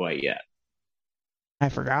money quite yet. I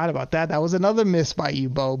forgot about that. That was another miss by you,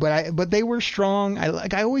 Bo. But they were strong.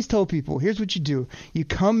 I always tell people, here's what you do: you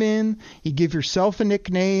come in, you give yourself a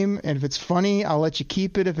nickname, and if it's funny, I'll let you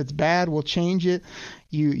keep it. If it's bad, we'll change it.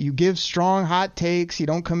 You give strong, hot takes. You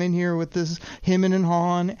don't come in here with this hemming and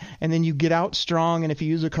hawing, and then you get out strong. And if you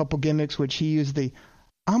use a couple gimmicks, which he used the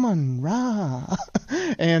Amon-Ra,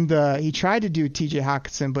 and he tried to do T.J.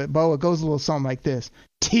 Hawkinson, but Bo, it goes a little something like this: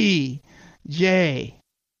 T.J.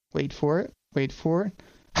 Wait for it.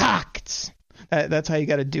 Hawks. That's how you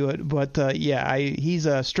got to do it. But he's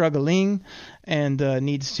struggling and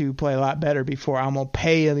needs to play a lot better before I'm gonna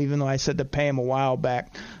pay him. Even though I said to pay him a while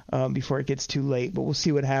back, before it gets too late. But we'll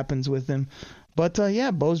see what happens with him. But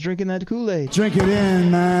Bo's drinking that Kool-Aid. Drink it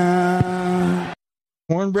in, man.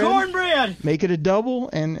 Cornbread. Make it a double,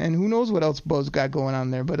 and who knows what else Bo's got going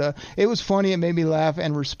on there. But it was funny. It made me laugh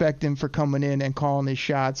and respect him for coming in and calling his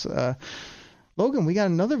shots. Logan, we got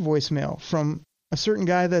another voicemail from a certain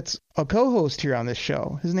guy that's a co-host here on this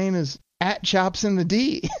show. His name is @ChopsInTheD.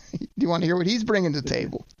 Do you want to hear what he's bringing to the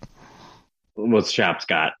table? What's Chops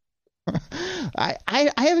got? I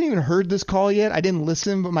haven't even heard this call yet. I didn't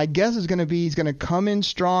listen, but my guess is going to be he's going to come in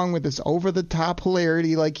strong with this over-the-top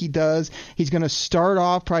hilarity like he does. He's going to start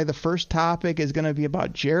off, probably the first topic is going to be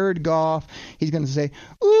about Jared Goff. He's going to say,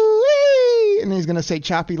 ooh-wee, and he's going to say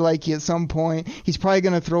choppy likey at some point. He's probably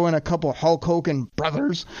going to throw in a couple Hulk Hogan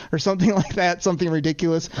brothers or something like that, something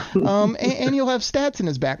ridiculous. And he'll have stats in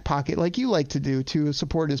his back pocket like you like to do to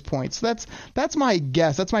support his points. That's my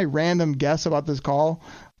guess. That's my random guess about this call.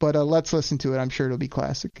 But let's listen to it. I'm sure it'll be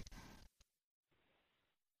classic.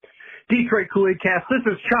 Detroit Kool-Aid Cast, this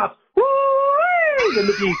is Chops. Woo! And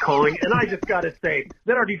the D calling, and I just got to say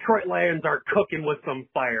that our Detroit Lions are cooking with some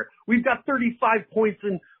fire. We've got 35 points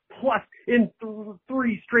in plus in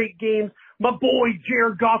 3 straight games. My boy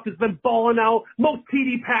Jared Goff has been balling out. Most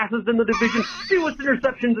TD passes in the division. Fewest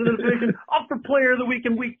interceptions in the division. Up for Player of the Week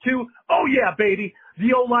in Week 2. Oh yeah, baby.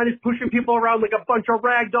 The O-line is pushing people around like a bunch of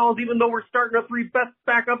rag dolls, even though we're starting our 3 best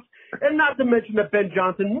backups. And not to mention that Ben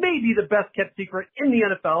Johnson may be the best kept secret in the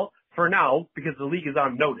NFL for now, because the league is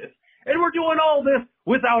on notice. And we're doing all this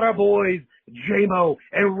without our boys J-Mo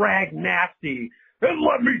and Rag Nasty. And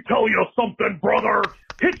let me tell you something, brother.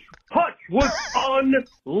 Hitch Hutch was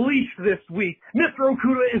unleashed this week. Mr.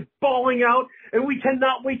 Okudah is balling out, and we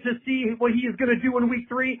cannot wait to see what he is going to do in Week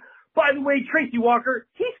 3. By the way, Tracy Walker,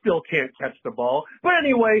 he still can't catch the ball. But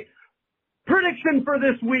anyway, prediction for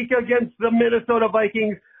this week against the Minnesota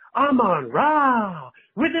Vikings, Amon-Ra,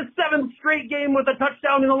 with his 7th straight game with a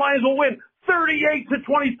touchdown, and the Lions will win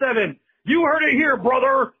 38-27. You heard it here,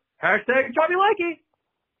 brother. Hashtag Choppy Likey.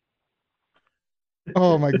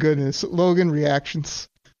 Oh my goodness. Logan, reactions.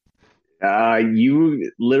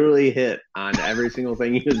 You literally hit on every single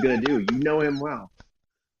thing he was going to do. You know him well.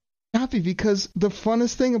 Choppy, because the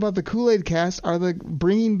funnest thing about the Kool-Aid Cast are the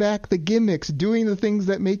bringing back the gimmicks, doing the things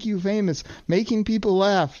that make you famous, making people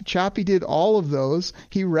laugh. Choppy did all of those.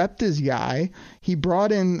 He repped his guy. He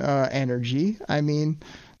brought in energy. I mean,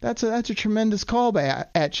 that's a tremendous call by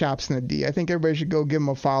 @ChopsInTheD. I think everybody should go give him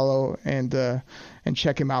a follow and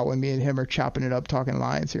check him out when me and him are chopping it up, talking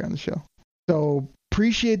Lions here on the show. So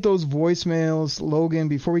appreciate those voicemails, Logan.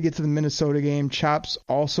 Before we get to the Minnesota game, Chops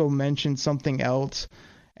also mentioned something else.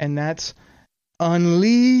 And that's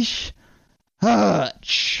unleash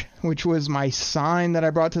Hutch, which was my sign that I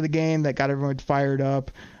brought to the game that got everyone fired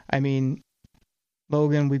up. I mean,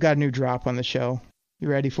 Logan, we've got a new drop on the show. You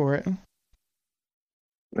ready for it?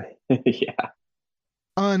 Yeah.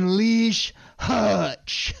 Unleash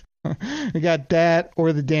Hutch. We got that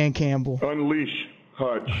or the Dan Campbell. Unleash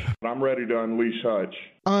Hutch. I'm ready to unleash Hutch.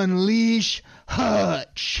 Unleash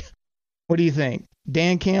Hutch. What do you think?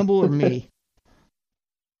 Dan Campbell or me?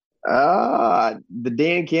 The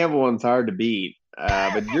Dan Campbell one's hard to beat.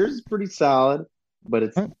 But yours is pretty solid, but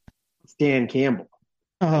it's Dan Campbell.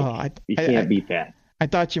 Oh, you can't beat that. I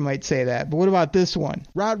thought you might say that. But what about this one?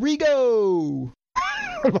 Rodrigo.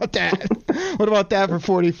 What about that? What about that for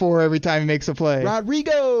 44 every time he makes a play?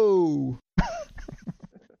 Rodrigo.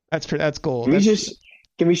 That's gold.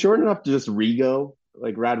 Can we shorten it up to just Rigo?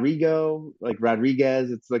 Like Rodrigo, like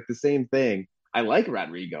Rodriguez. It's like the same thing. I like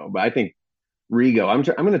Rodrigo, but I think Rigo. I'm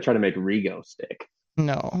going to try to make Rigo stick.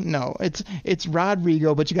 No, it's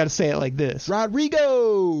Rodrigo, but you got to say it like this.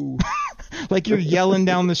 Rodrigo. Like you're yelling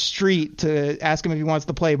down the street to ask him if he wants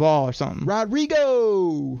to play ball or something.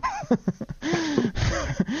 Rodrigo.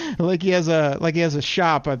 like he has a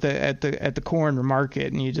shop at the corner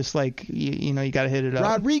market, and you just like you got to hit it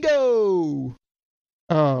up. Rodrigo.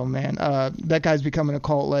 Oh man, that guy's becoming a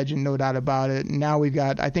cult legend, no doubt about it. Now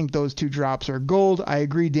I think those two drops are gold. I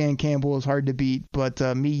agree Dan Campbell is hard to beat, but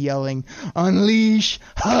me yelling Unleash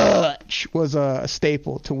Hutch was a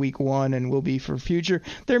staple to week 1 and will be for future.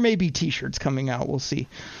 There may be t-shirts coming out, we'll see.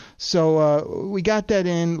 So we got that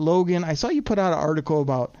in. Logan, I saw you put out an article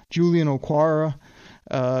about Julian Okwara,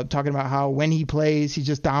 talking about how when he plays, he's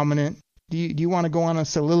just dominant. Do you want to go on a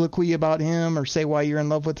soliloquy about him or say why you're in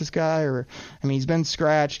love with this guy? Or, I mean, he's been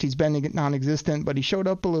scratched, he's been non-existent, but he showed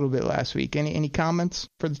up a little bit last week. Any comments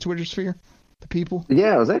for the Twitter sphere, the people?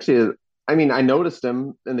 Yeah, it was actually, I noticed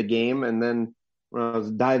him in the game, and then when I was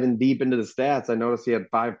diving deep into the stats, I noticed he had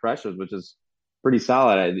 5 pressures, which is pretty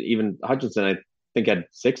solid. Even Hutchinson, I think, had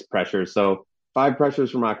 6 pressures. So 5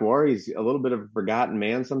 pressures from Okwara. He's a little bit of a forgotten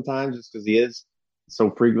man sometimes just because he is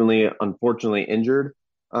so frequently, unfortunately, injured.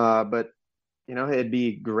 But it'd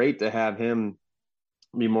be great to have him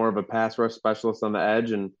be more of a pass rush specialist on the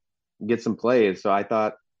edge and get some plays. So I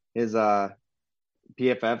thought his PFF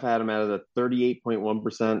had him at a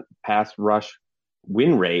 38.1% pass rush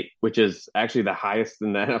win rate, which is actually the highest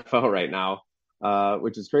in the NFL right now,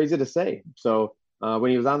 which is crazy to say. So when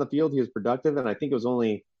he was on the field, he was productive, and I think it was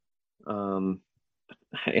only I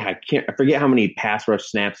forget how many pass rush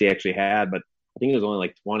snaps he actually had, but I think it was only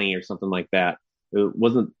like 20 or something like that. It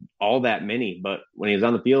wasn't all that many, but when he was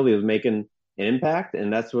on the field, he was making an impact,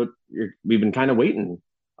 and that's what we've been kind of waiting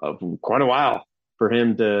for quite a while for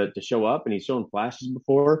him to show up, and he's shown flashes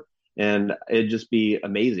before, and it'd just be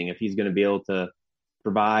amazing if he's going to be able to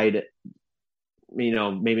provide,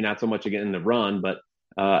 maybe not so much again in the run, but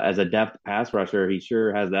as a depth pass rusher, he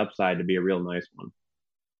sure has the upside to be a real nice one.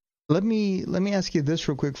 Let me ask you this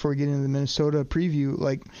real quick before we get into the Minnesota preview.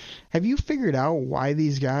 Like, have you figured out why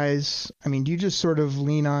these guys, do you just sort of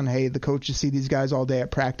lean on, hey, the coaches see these guys all day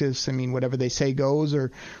at practice, whatever they say goes,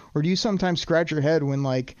 or do you sometimes scratch your head when,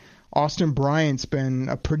 like, Austin Bryant's been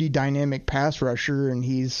a pretty dynamic pass rusher, and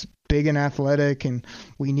he's big and athletic, and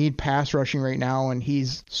we need pass rushing right now, and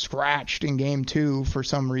he's scratched in game 2 for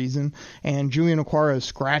some reason, and Julian Okwara is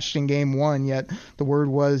scratched in game 1, yet the word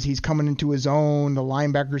was he's coming into his own. The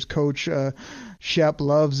linebackers coach, Shep,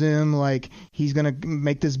 loves him. Like, he's going to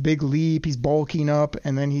make this big leap. He's bulking up,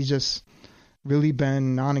 and then he's just really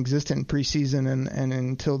been non-existent in preseason and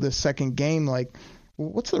until this second game. Like,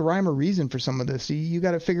 what's the rhyme or reason for some of this? You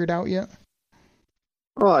got it figured out yet?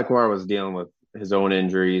 Well, Okwara was dealing with his own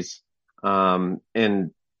injuries.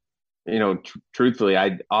 Truthfully,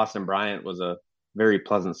 Austin Bryant was a very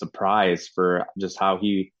pleasant surprise for just how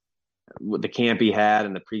the camp he had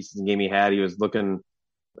and the preseason game he had. He was looking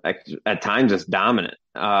at times just dominant.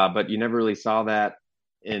 But you never really saw that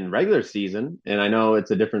in regular season. And I know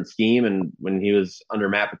it's a different scheme. And when he was under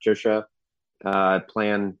Matt Patricia,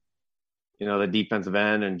 playing, the defensive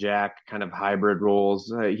end and Jack kind of hybrid roles,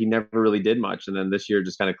 he never really did much. And then this year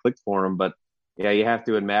just kind of clicked for him. But yeah, you have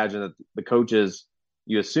to imagine that the coaches,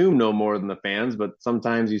 you assume, know more than the fans, but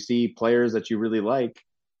sometimes you see players that you really like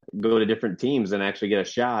go to different teams and actually get a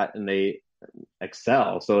shot, and they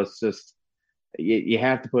excel. So it's just, you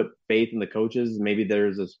have to put faith in the coaches. Maybe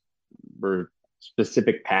there's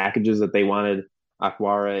specific packages that they wanted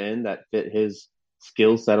Okwara in that fit his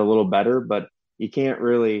skill set a little better, but you can't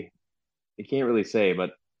really say.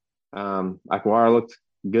 But Okwara looked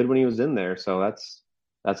good when he was in there, so that's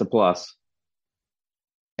a plus.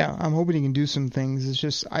 Yeah, I'm hoping he can do some things. It's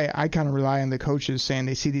just I kind of rely on the coaches saying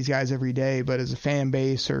they see these guys every day, but as a fan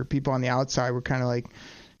base or people on the outside, we're kind of like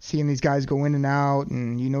seeing these guys go in and out,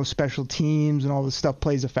 and special teams and all this stuff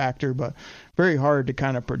plays a factor, but very hard to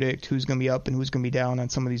kind of predict who's going to be up and who's going to be down on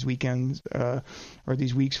some of these weekends or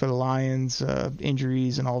these weeks for the Lions,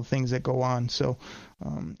 injuries and all the things that go on. So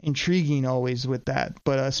intriguing always with that.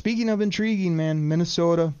 But speaking of intriguing, man,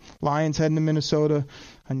 Minnesota, Lions heading to Minnesota.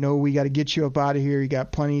 I know we got to get you up out of here. You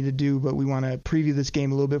got plenty to do, but we want to preview this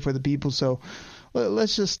game a little bit for the people. So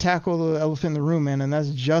let's just tackle the elephant in the room, man, and that's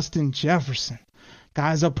Justin Jefferson.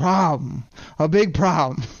 Guy's a problem, a big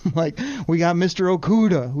problem. Like, we got Mr.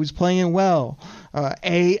 Okudah, who's playing well.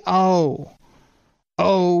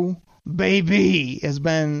 Baby has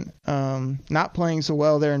been not playing so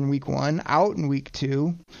well there in week 1, out in week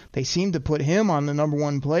 2. They seem to put him on the number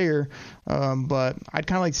 1 player, but I'd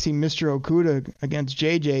kind of like to see Mr. Okudah against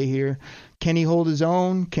JJ here. Can he hold his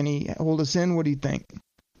own? Can he hold us in? What do you think?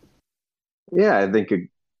 Yeah, I think,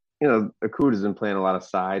 Okudah's been playing a lot of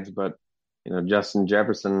sides, but Justin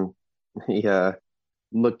Jefferson, he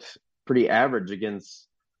looked pretty average against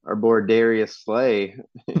our boy Darius Slay,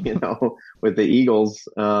 with the Eagles.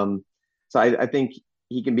 So I think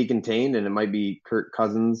he can be contained, and it might be Kirk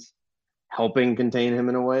Cousins helping contain him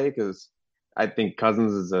in a way, because I think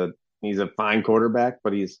Cousins he's a fine quarterback,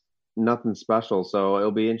 but he's nothing special. So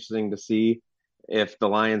it'll be interesting to see if the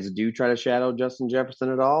Lions do try to shadow Justin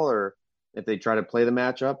Jefferson at all, or if they try to play the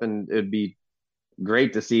matchup. And it'd be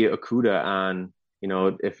great to see Okudah on,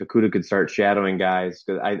 if Okudah could start shadowing guys,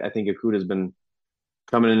 because I think Okudah's been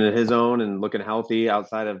coming into his own and looking healthy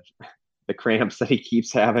outside of the cramps that he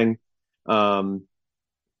keeps having.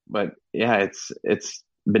 But yeah, it's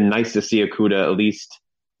been nice to see Okudah at least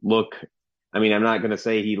look. I mean, I'm not going to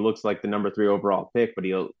say he looks like the number 3 overall pick, but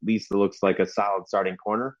he at least looks like a solid starting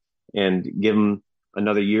corner, and give him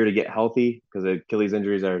another year to get healthy, because Achilles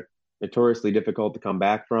injuries are notoriously difficult to come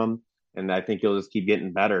back from. And I think he'll just keep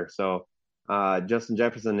getting better. So Justin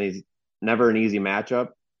Jefferson is never an easy matchup,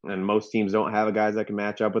 and most teams don't have guys that can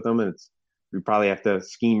match up with him. And you probably have to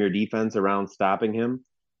scheme your defense around stopping him.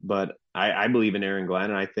 But I believe in Aaron Glenn,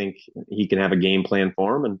 and I think he can have a game plan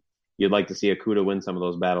for him. And you'd like to see Okudah win some of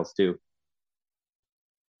those battles too.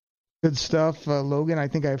 Good stuff, Logan. I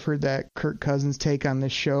think I've heard that Kirk Cousins take on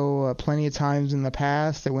this show plenty of times in the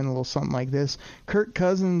past. They went a little something like this. Kirk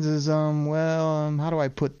Cousins is, how do I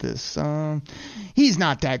put this? He's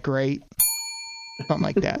not that great. Something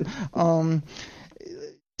like that.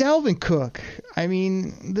 Dalvin Cook. I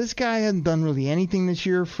mean, this guy hasn't done really anything this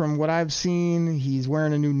year from what I've seen. He's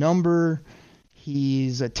wearing a new number.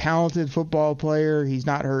 He's a talented football player. He's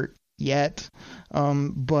not hurt yet.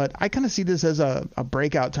 But I kind of see this as a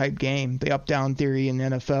breakout type game, the up-down theory in the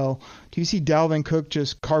NFL. Do you see Dalvin Cook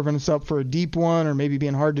just carving us up for a deep one, or maybe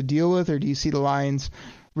being hard to deal with, or do you see the Lions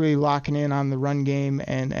really locking in on the run game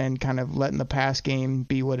and kind of letting the pass game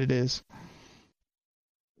be what it is?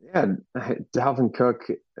 Yeah, Dalvin Cook,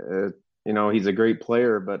 he's a great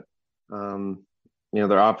player, but,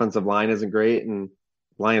 their offensive line isn't great, and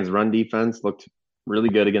Lions run defense looked really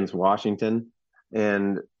good against Washington.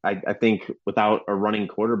 And I think without a running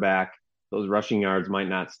quarterback, those rushing yards might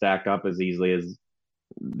not stack up as easily as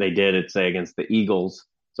they did, say, against the Eagles.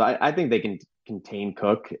 So I think they can contain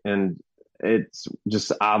Cook. And it's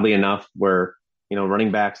just oddly enough where,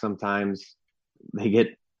 running backs sometimes they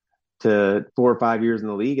get to 4 or 5 years in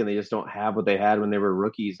the league and they just don't have what they had when they were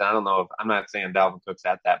rookies. I don't know I'm not saying Dalvin Cook's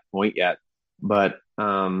at that point yet, but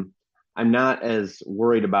I'm not as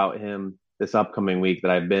worried about him this upcoming week that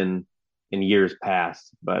I've been in years past,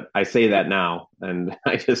 but I say that now, and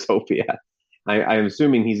I just hope, I'm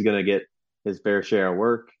assuming he's going to get his fair share of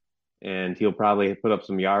work, and he'll probably put up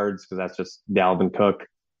some yards because that's just Dalvin Cook.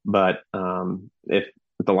 But if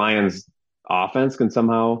the Lions offense can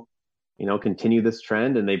somehow, continue this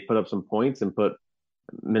trend and they put up some points and put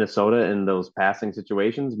Minnesota in those passing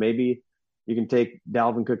situations, maybe you can take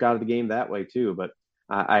Dalvin Cook out of the game that way too. But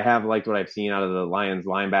I have liked what I've seen out of the Lions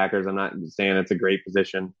linebackers. I'm not saying it's a great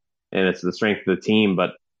position and it's the strength of the team,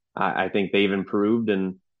 but I think they've improved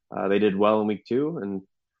and they did well in week 2. And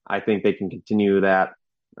I think they can continue that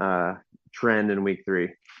trend in week 3.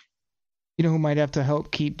 You know who might have to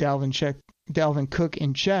help keep Dalvin Cook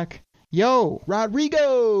in check? Yo,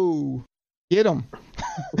 Rodrigo! Get him.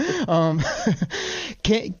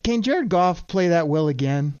 Can Jared Goff play that well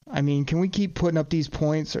again? I mean, can we keep putting up these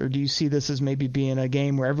points, or do you see this as maybe being a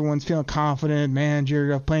game where everyone's feeling confident? Man,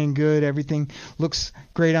 Jared Goff playing good. Everything looks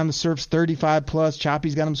great on the surface. 35 plus.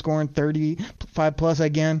 Choppy's got him scoring 30 5+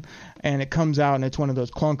 again, and it comes out and it's one of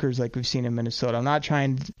those clunkers like we've seen in Minnesota. I'm not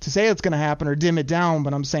trying to say it's going to happen or dim it down,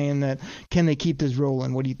 but I'm saying that can they keep this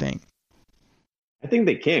rolling? What do you think? I think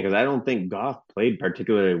they can, because I don't think Goff played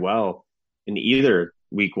particularly well in either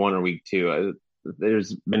week 1 or week 2.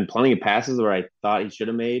 There's been plenty of passes where I thought he should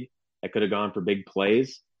have made that could have gone for big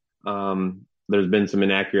plays. There's been some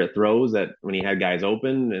inaccurate throws that when he had guys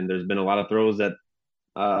open, and there's been a lot of throws that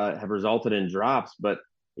have resulted in drops. But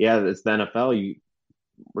yeah, it's the NFL.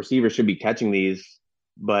 Receivers should be catching these,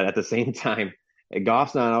 but at the same time,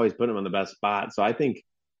 Goff's not always putting them in the best spot. So I think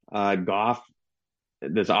Goff,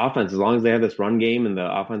 this offense, as long as they have this run game and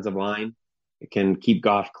the offensive line, it can keep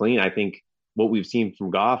Goff clean. I think what we've seen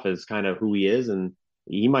from Goff is kind of who he is, and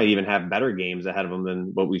he might even have better games ahead of him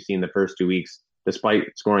than what we've seen the first 2 weeks,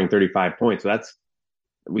 despite scoring 35 points. So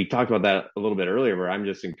we talked about that a little bit earlier, where I'm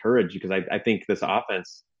just encouraged because I think this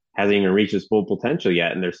offense hasn't even reached its full potential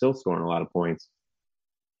yet, and they're still scoring a lot of points.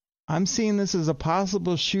 I'm seeing this as a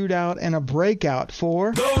possible shootout and a breakout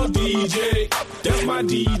for Go DJ, that's my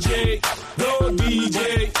DJ. Go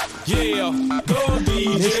DJ, yeah. Go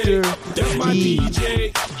DJ, Mr. that's my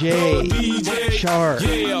DJ. DJ Sharp.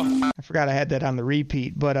 Yeah. I forgot I had that on the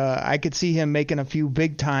repeat, but I could see him making a few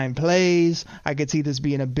big time plays. I could see this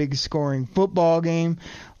being a big scoring football game.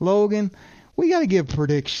 Logan, we got to give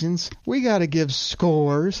predictions. We got to give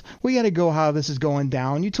scores. We got to go how this is going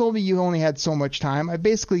down. You told me you only had so much time. I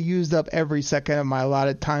basically used up every second of my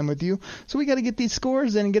allotted time with you. So we got to get these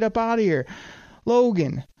scores in and get up out of here.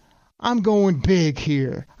 Logan, I'm going big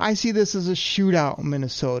here. I see this as a shootout in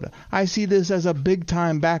Minnesota. I see this as a big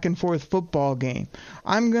time back and forth football game.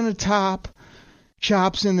 I'm going to top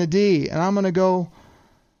chops in the D, and I'm going to go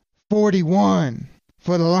 41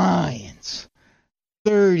 for the Lions.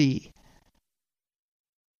 30.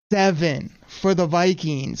 7 for the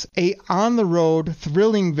Vikings. A on the road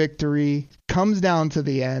thrilling victory comes down to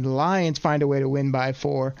the end. Lions find a way to win by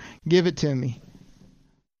 4. Give it to me.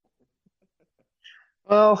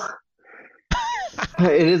 Well,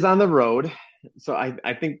 it is on the road, so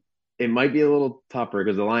I think it might be a little tougher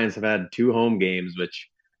because the Lions have had 2 home games, which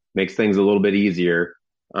makes things a little bit easier.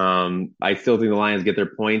 I still think the Lions get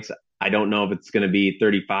their points. I don't know if it's going to be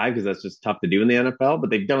 35 because that's just tough to do in the NFL, but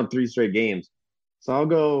they've done 3 straight games. So I'll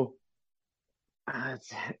go. I'm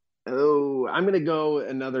going to go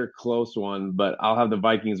another close one, but I'll have the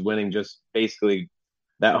Vikings winning, just basically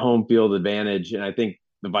that home field advantage. And I think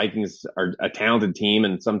the Vikings are a talented team,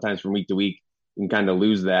 and sometimes from week to week you can kind of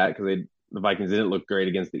lose that because the Vikings didn't look great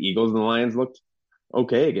against the Eagles, and the Lions looked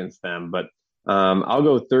okay against them. But I'll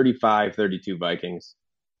go 35-32 Vikings.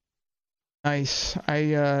 Nice.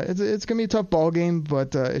 It's gonna be a tough ball game,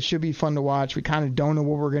 but it should be fun to watch. We kind of don't know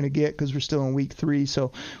what we're gonna get because we're still in week 3,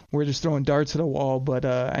 so we're just throwing darts at the wall. But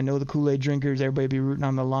I know the Kool-Aid drinkers, everybody be rooting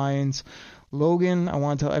on the Lions. Logan, I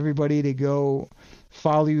want to tell everybody to go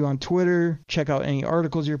follow you on Twitter, check out any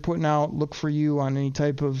articles you're putting out, look for you on any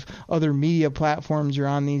type of other media platforms you're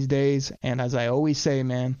on these days. And as I always say,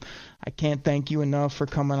 man, I can't thank you enough for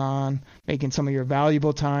coming on, making some of your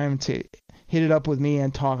valuable time to hit it up with me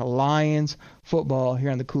and talk Lions football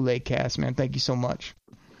here on the Kool-Aid Cast, man. Thank you so much.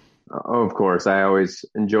 Oh, of course. I always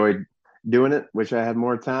enjoyed doing it. Wish I had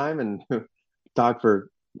more time and talk for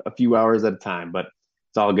a few hours at a time, but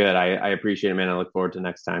it's all good. I appreciate it, man. I look forward to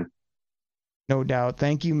next time. No doubt.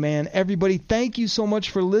 Thank you, man. Everybody, thank you so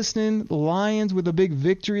much for listening. The Lions with a big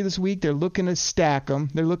victory this week. They're looking to stack them.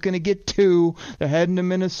 They're looking to get 2. They're heading to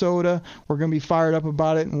Minnesota. We're going to be fired up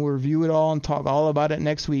about it, and we'll review it all and talk all about it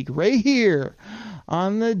next week right here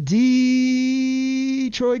on the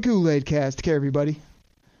Detroit Kool-Aid Cast. Take care, everybody.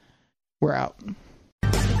 We're out.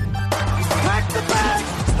 Pack the bag,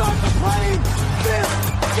 start the plane. This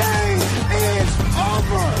game is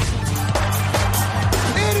over.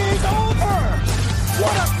 It is over.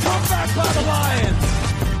 What a comeback by the Lions.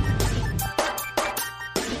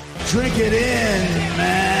 Drink it in,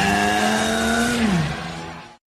 man.